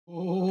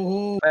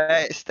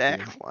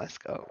Stacks, let's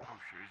go.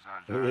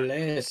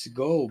 Let's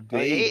go,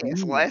 baby.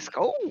 Yes, let's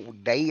go,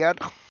 Dad.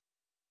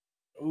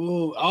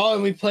 Ooh, oh,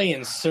 and we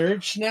playing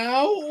Search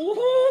now?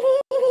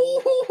 Ooh.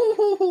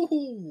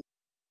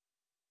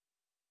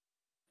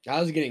 I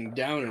was getting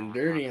down and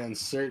dirty on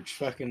Search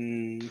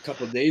fucking a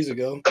couple days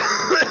ago.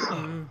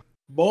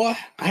 Boy,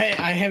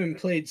 I haven't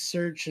played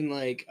Search in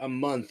like a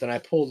month, and I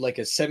pulled like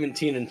a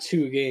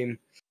 17-2 game.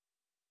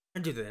 I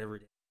do that every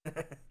day.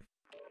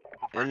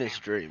 In his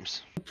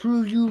dreams.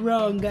 Prove you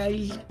wrong,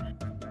 guys.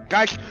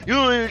 Guys, you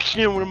don't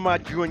understand what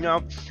I'm doing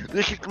now.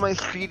 This is my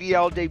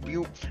CDL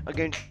debut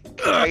against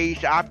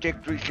Space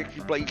Object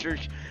 360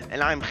 Blazers,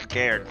 and I'm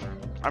scared.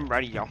 I'm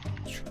ready, yo.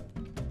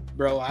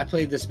 Bro, I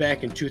played this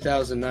back in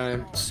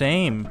 2009.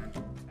 Same.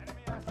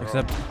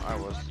 Except I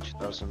was the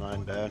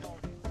 2009 dad.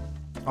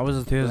 I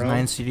was the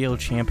 2009 CDL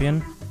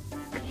champion.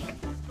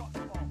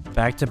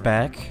 Back to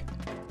back.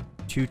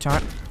 2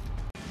 times.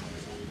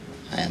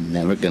 I am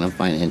never gonna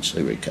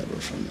financially recover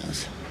from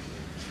this.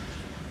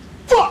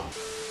 Fuck!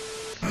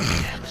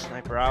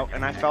 Sniper out,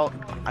 and I felt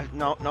I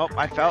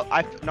fell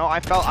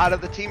out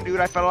of the team,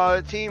 dude. I fell out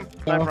of the team.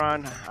 Sniper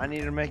on. I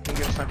need to make me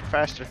get a sniper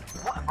faster.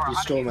 You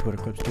stole my Put a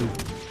clips too.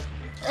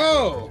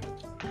 Oh!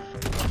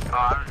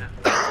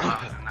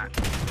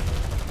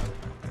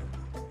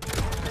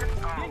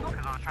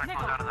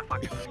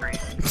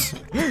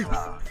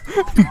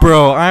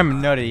 Bro,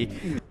 I'm nutty.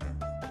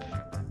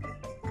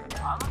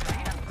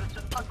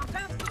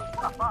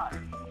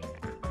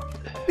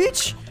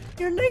 Bitch,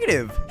 you're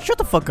negative. Shut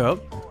the fuck up.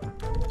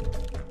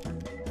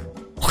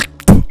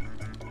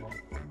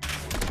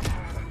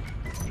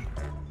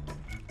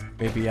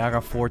 Baby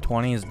Yaga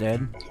 420 is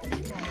dead.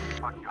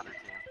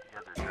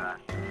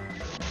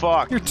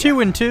 Fuck. You're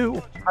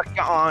 2-2. Fuck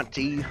your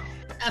auntie.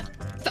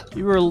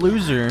 You were a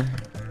loser.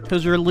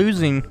 Because you're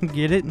losing.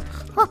 Get it?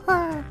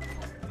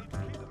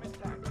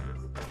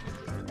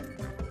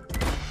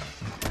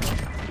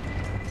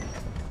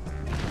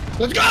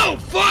 Let's go!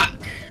 Fuck!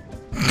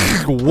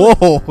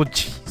 Whoa!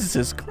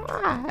 Jesus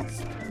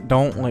Christ.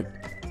 Don't like.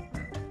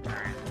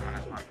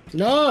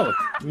 No!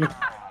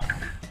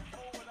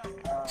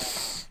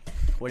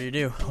 What do you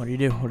do? What do you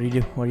do? What do you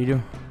do? What do you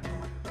do?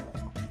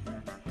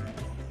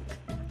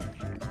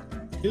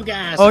 You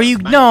guys. Oh, you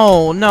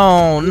no,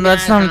 You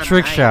that's guys not a are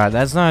trick mine. shot.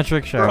 That's not a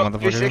trick shot, Bro,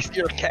 motherfucker. 360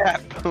 your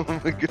cap. Oh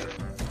my god.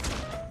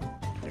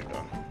 You're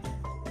done.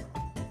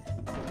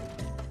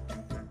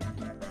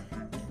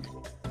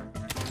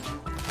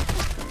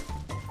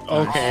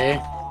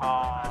 Okay.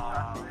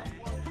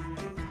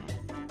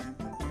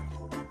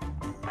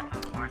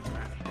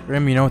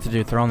 Grim, you know what to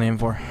do. Throw on the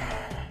M4.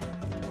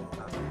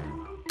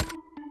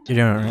 You're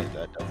doing it right.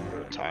 That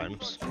number of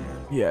times.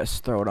 Yes,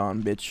 throw it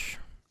on, bitch.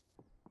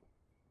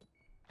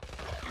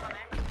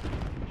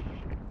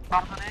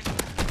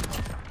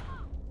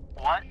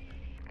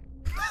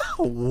 What?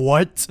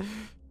 What?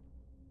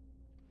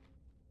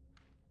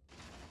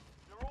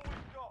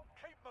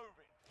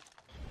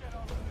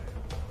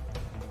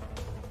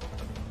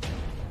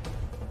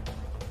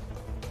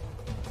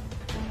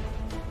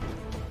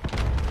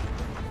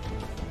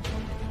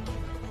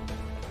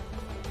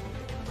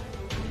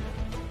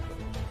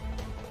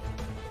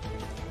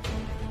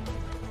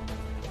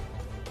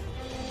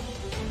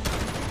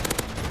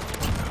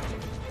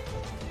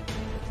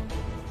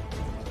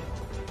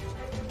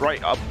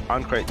 Right up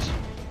on crates.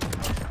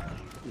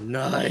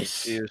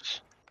 Nice. Yes.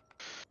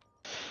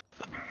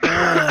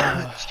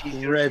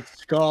 Red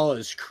Skull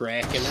is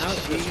cracking out.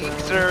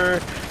 Sir,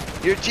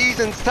 you're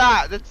cheesing.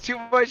 Stop. That's too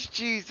much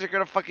cheese. They're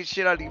gonna fucking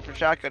shit out of you for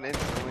shotgun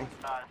instantly.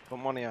 Put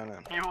money on it.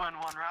 You win 1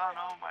 round?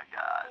 Oh my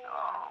god.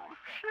 Oh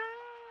shit.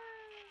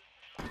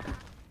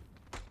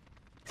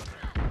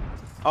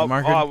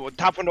 Oh,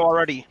 top window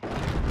already.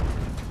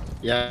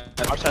 Yeah.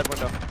 Outside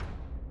window.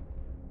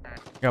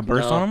 Got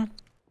burst No. on him?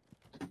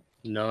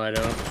 No, I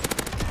don't.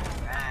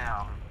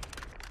 Damn.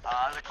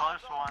 There's a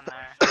close one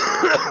there.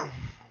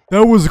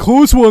 That was a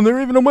close one. They're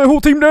even on my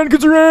whole team down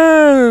because their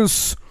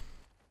ass.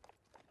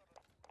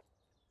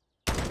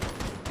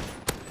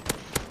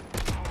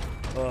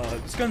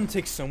 It's gonna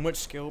take so much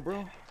skill,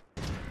 bro.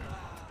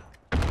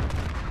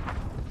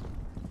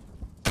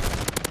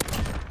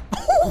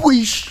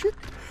 Holy shit!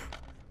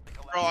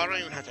 Bro, I don't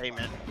even have to aim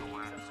in.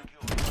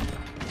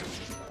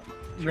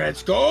 Red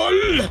Skull!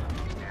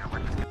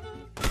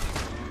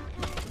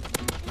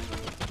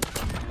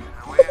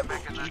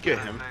 Did you get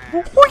him?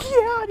 Oh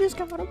yeah, I just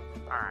got him.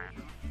 Alright.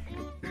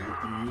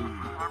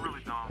 I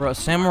really don't. Bro,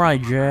 Samurai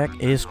Jack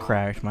is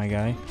cracked, my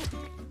guy.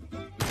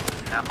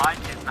 That mic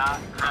is not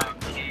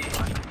cracked.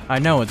 I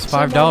know it's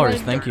 $5.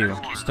 Thank you.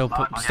 Still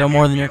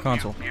more than your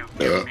console.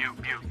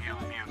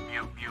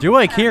 Do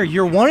I care?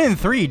 You're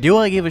 1-3. Do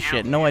I give a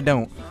shit? No, I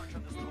don't.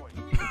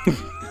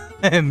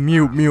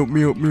 Mute.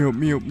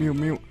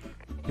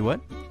 Do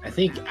what? I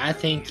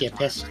think you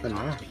pissed them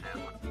off.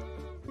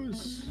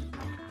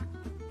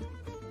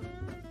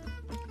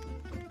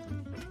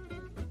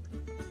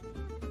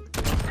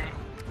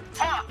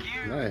 Fuck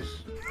you!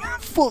 Nice.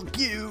 Fuck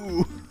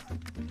you.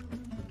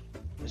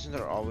 Isn't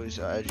there always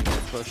an edge you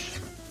can push?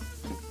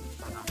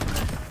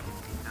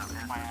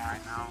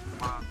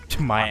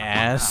 My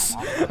ass.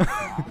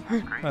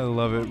 I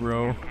love it,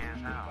 bro.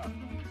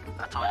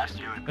 That's all just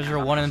you. Because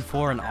you're 1 in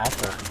 4 and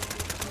awful.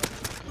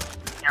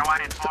 You're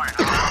 1 in 4 and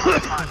awful.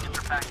 Come on, get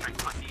your facts straight,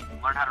 pussy.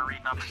 Learn how to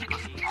read numbers,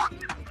 pussy.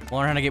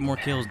 Learn how to get more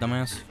kills,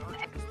 dumbass.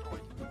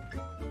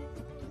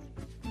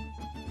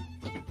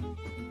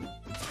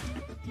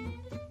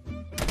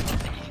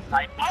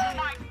 Like, oh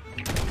my!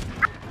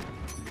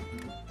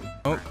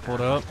 Oh,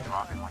 hold up.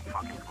 Dropping like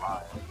fucking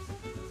flies.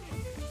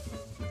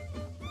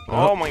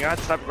 Oh my god,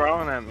 stop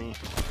growling at me.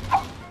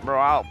 Bro,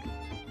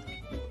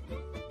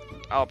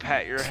 I'll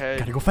pat your head.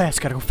 Gotta go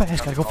fast, gotta go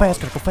fast, gotta go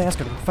fast, gotta go fast,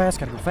 gotta go fast,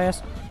 gotta go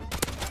fast.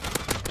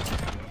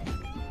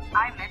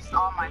 I missed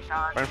all my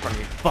shots. Right in front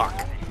of you.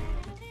 Fuck.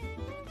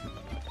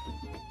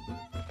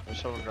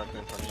 There's someone directly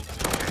in front of you.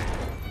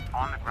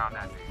 On the ground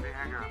at me. Big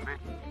hanger, bitch.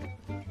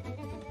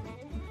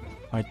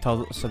 I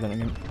said that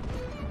again.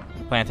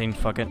 Planting,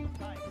 fuck it.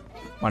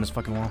 Mine is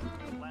fucking wall.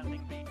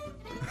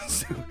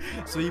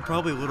 so you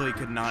probably literally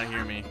could not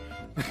hear me.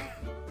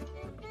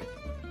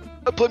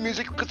 I play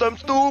music because I'm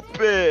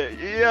stupid.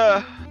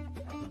 Yeah.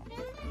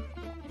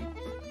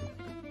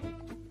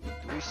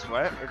 Do we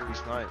sweat or do we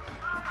snipe?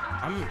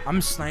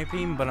 I'm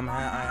sniping, but I'm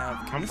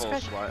full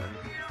sweating.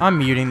 I'm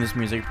muting this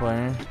music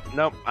player.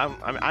 Nope,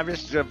 I'm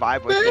just gonna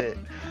vibe with it.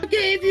 I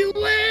gave you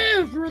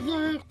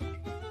everything.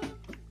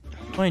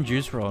 Playing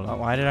Juice WRLD.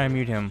 Why did I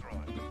mute him?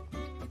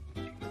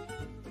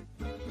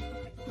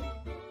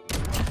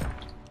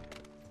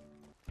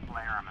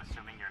 Blair, I'm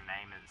assuming your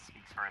name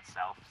speaks for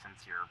itself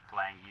since you're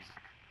playing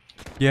music.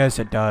 Yes,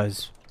 it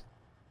does.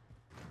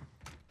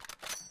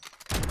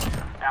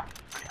 Yeah,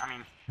 I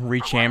mean,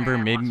 Rechamber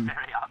mid. It's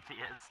very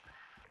obvious.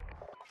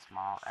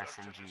 Small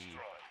SMG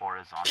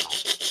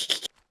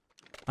horizontal.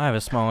 I have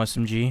a small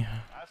SMG.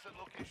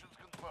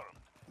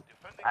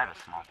 I have a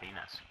small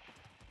penis.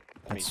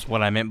 That's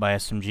what I meant by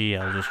SMG.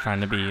 I was just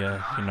trying to be, you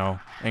know,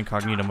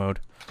 incognito mode.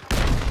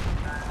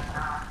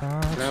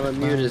 I'm gonna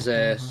mute his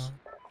ass.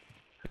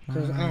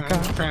 Cause I'm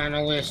trying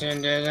to listen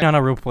to that. He's not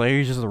a real player,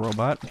 he's just a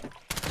robot.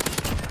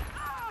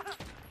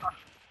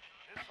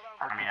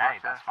 I mean, hey,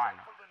 that's fine.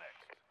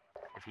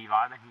 If he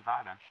vibing, he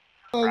vibing.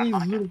 All these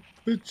little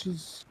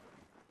bitches.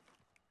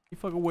 You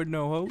fucking with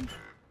no hoes?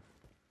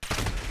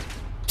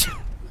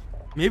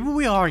 Maybe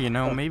we are, you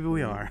know, maybe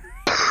we are.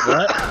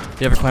 What?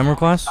 Do you have a climber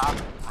class?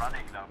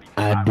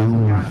 I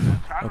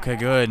do. Okay,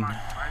 good.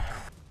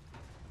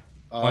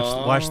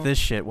 Watch this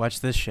shit,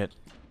 watch this shit.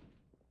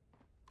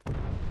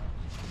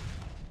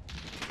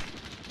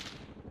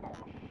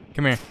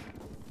 Come here.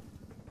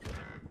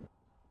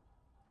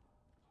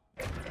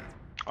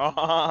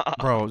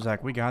 Bro,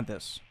 Zach, we got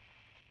this.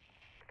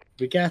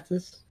 We got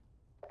this.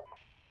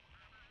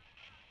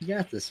 You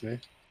got this,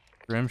 man.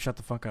 Grim, shut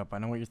the fuck up. I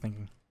know what you're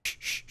thinking. Shh,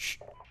 shh, shh.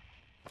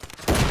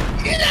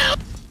 Get out!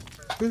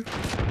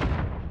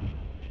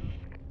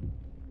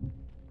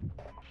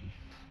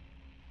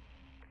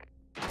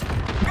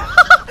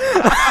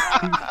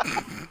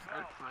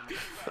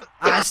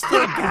 I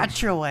still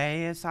got your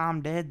way, so I'm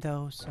dead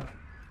though, so that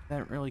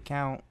doesn't really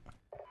count.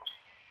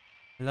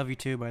 I love you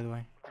too, by the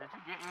way. Did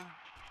you get me?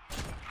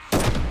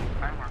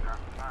 Fine worker.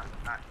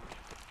 Nice.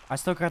 I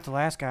still got the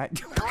last guy.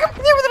 There with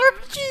an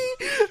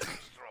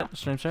RPG!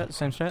 Same shot,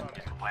 same shot.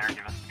 Blair,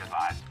 give us good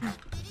vibes.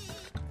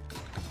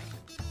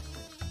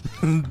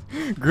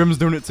 Grim's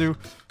doing it too.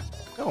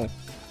 Oh.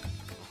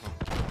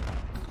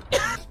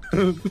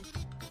 Grim.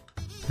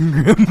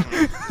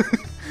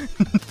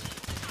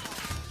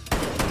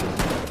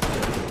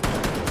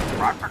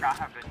 I forgot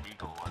how good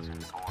Eagle was in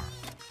 4.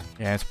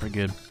 Yeah, it's pretty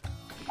good.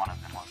 One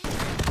of them was.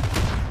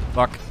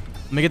 Fuck.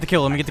 Let me get the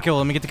kill, let me get the kill,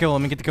 let me get the kill,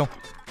 let me get the kill.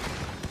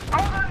 Oh,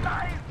 that's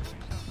nice!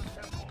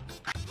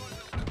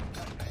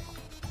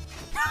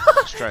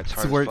 Strats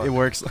hard as fuck. It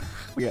works.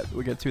 we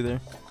got 2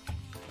 there.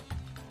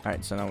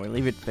 Alright, so now we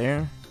leave it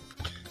there.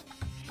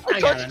 I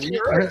touched you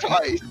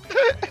twice.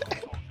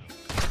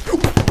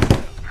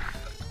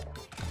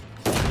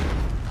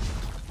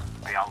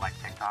 Are y'all like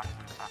TikToks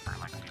and stuff or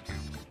like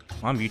YouTube?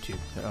 I'm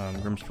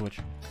YouTube. Grim's Twitch.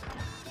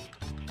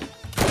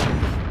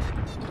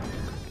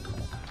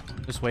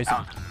 Just waste it.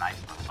 That was a nice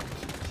little one.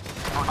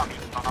 Oh, not me.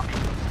 Oh, not me.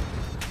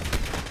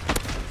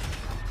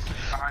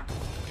 Behind.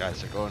 Guys,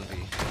 they're going B.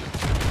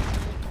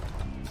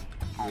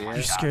 Oh my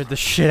You God. scared the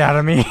shit out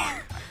of me.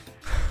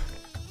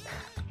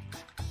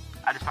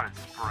 I just started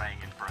spraying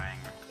and praying.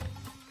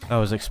 That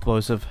was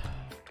explosive.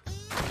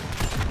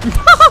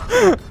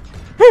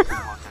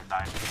 Explosive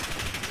died.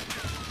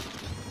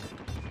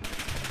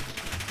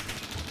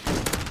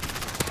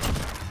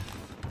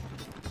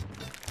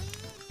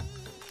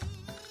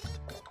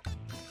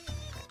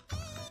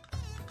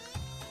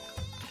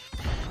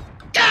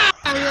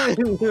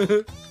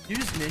 You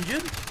just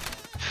ninja'd?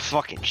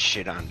 Fucking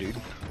shit on, dude.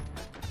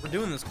 We're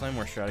doing this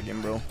Claymore shot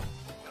again, bro.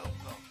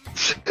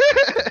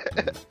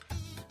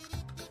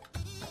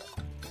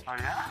 Oh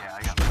yeah? Yeah,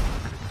 I got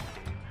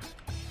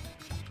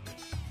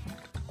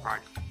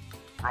Right.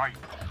 Right.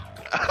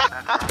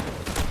 That's right.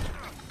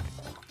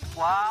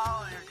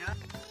 Wow, you're good.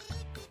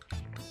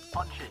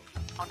 Punch it.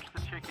 Punch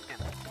the chicken.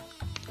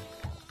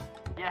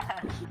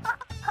 Yes.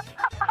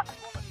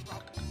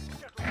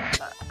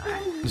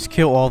 Just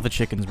kill all the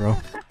chickens, bro.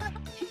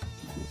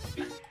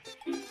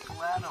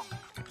 Let 'em.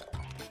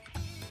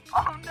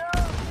 Oh no!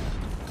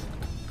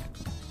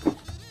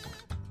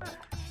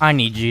 I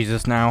need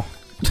Jesus now.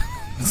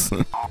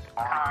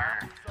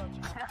 Car.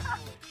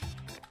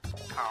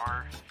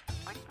 Car.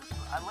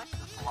 I like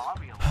this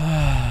lobby a lot.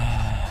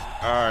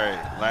 Alright,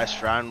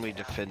 last round we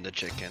defend the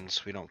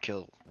chickens. We don't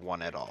kill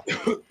one at all.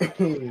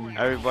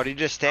 Everybody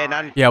just stand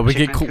on. Yeah, we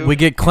chicken coop.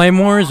 get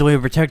claymores. We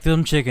protect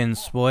them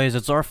chickens, boys.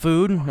 It's our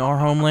food, our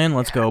homeland.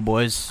 Let's go,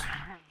 boys.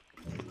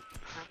 This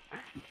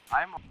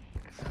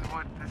is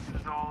what this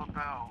is all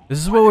about. This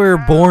is what we were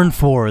born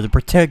for. To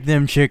protect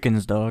them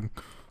chickens, dog.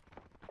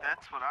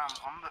 That's what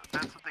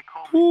that's what they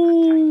call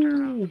me,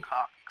 protector of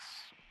cocks.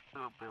 To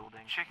a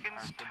building.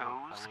 Chickens'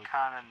 toes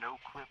kinda no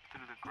clip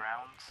through the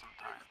ground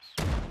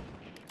sometimes.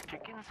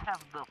 Chickens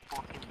have the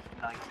fucking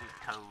nicest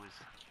toes.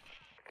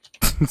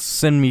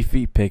 Send me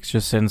feet pics.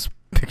 Just sends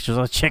pictures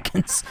of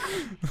chickens.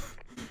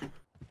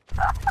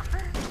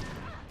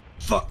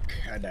 Fuck,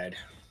 I died.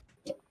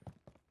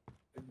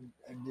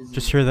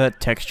 Just hear that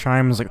text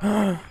chime. It's like,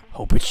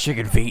 hope it's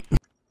chicken feet.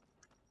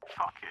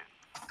 Fuck it.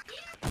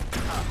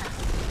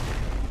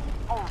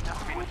 Oh no,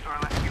 or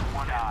let's get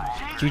one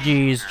eye.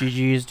 GG's,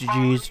 GG's,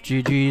 GG's,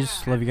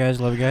 GG's. Love you guys,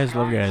 love you guys,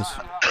 love you guys.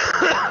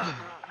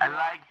 I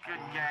like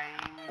good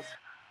games.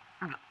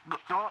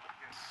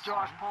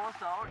 Josh, pull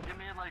us out. Give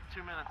me like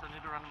 2 minutes. I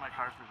need to run to my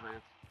car for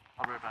this.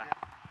 I'll be right back.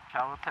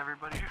 Ciao with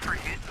everybody. You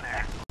forget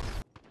there.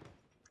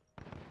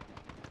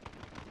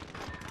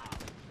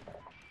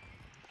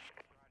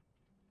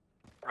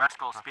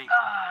 REDSKULL, speak.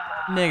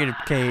 Negative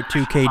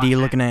 2 KD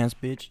looking ass,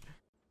 bitch.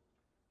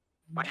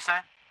 What'd you say?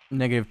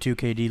 Negative 2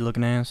 KD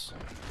looking ass.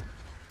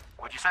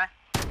 What'd you say?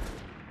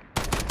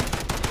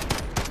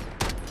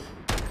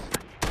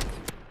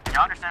 Can you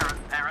understand?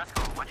 Hey,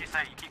 REDSKULL, what'd you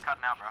say? You keep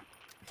cutting out, bro.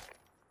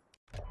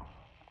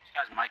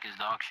 This guy's mic is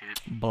dog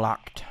shit.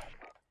 Blocked.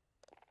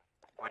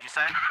 What'd you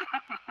say?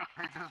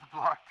 He just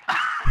blocked.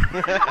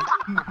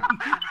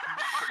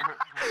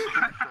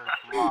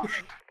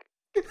 Blocked.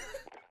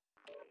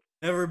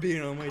 Never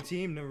being on my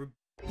team, never.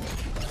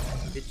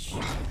 Bitch.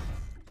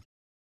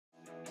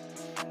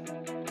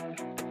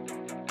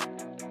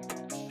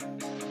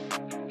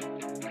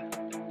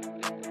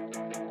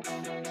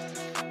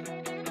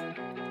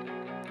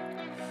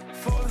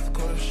 Fourth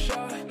quarter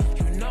shot.